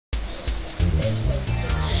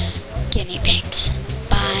Guinea Pigs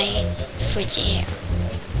by Frizzyhair.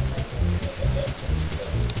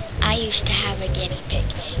 I used to have a guinea pig.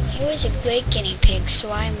 He was a great guinea pig,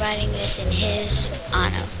 so I'm writing this in his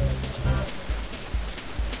honor.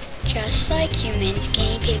 Just like humans,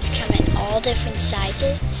 guinea pigs come in all different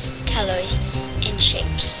sizes, colors, and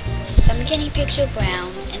shapes. Some guinea pigs are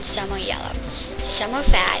brown and some are yellow. Some are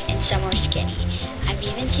fat and some are skinny. I've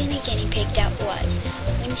even seen a guinea pig that was,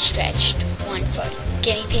 when stretched, 1 foot.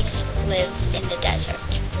 Guinea pigs live in the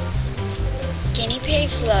desert. Guinea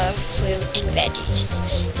pigs love fruit and veggies.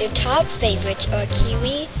 Their top favorites are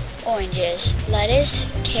kiwi, oranges, lettuce,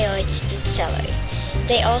 carrots, and celery.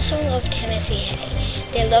 They also love Timothy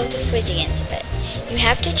hay. They love the frizziness of it. You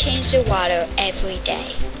have to change their water every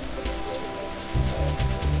day.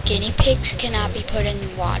 Guinea pigs cannot be put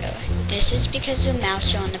in water. This is because their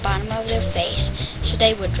mouths are on the bottom of their face, so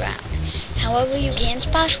they would drown. However, you can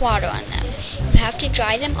splash water on them. You have to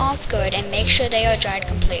dry them off good and make sure they are dried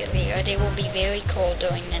completely, or they will be very cold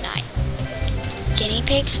during the night. Guinea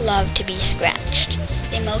pigs love to be scratched.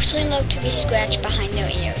 They mostly love to be scratched behind their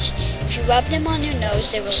ears. If you rub them on their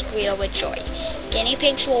nose, they will squeal with joy. Guinea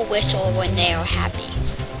pigs will whistle when they are happy.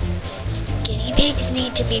 Guinea pigs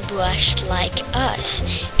need to be brushed like us.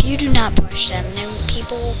 If you do not brush them, then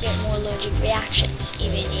people will get more allergic reactions,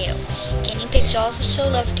 even you. Guinea pigs also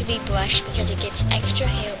love to be brushed because it gets extra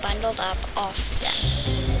hair bundled up off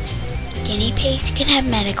them. Guinea pigs can have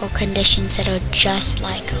medical conditions that are just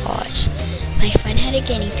like ours. My friend had a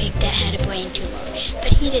guinea pig that had a brain tumor,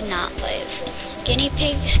 but he did not live. Guinea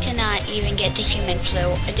pigs cannot even get the human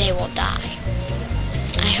flu, or they will die.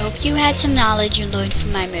 I hope you had some knowledge you learned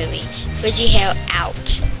from my movie. Frizzyhair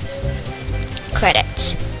out.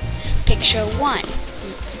 Credits. Picture 1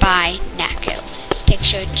 by Naku.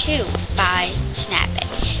 Picture 2 by Snappet.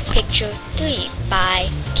 Picture 3 by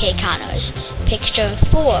K. Connors. Picture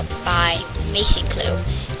 4 by Macy Clue.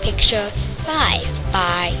 Picture 5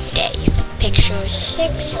 by Dave. Picture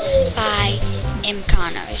 6 by M.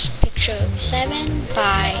 Connors. Picture 7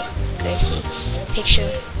 by Gracie. Picture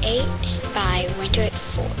 8 by Winter at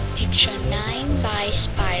 4. Picture 9 by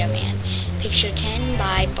Spider-Man. Picture 10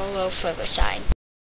 by Below Riverside.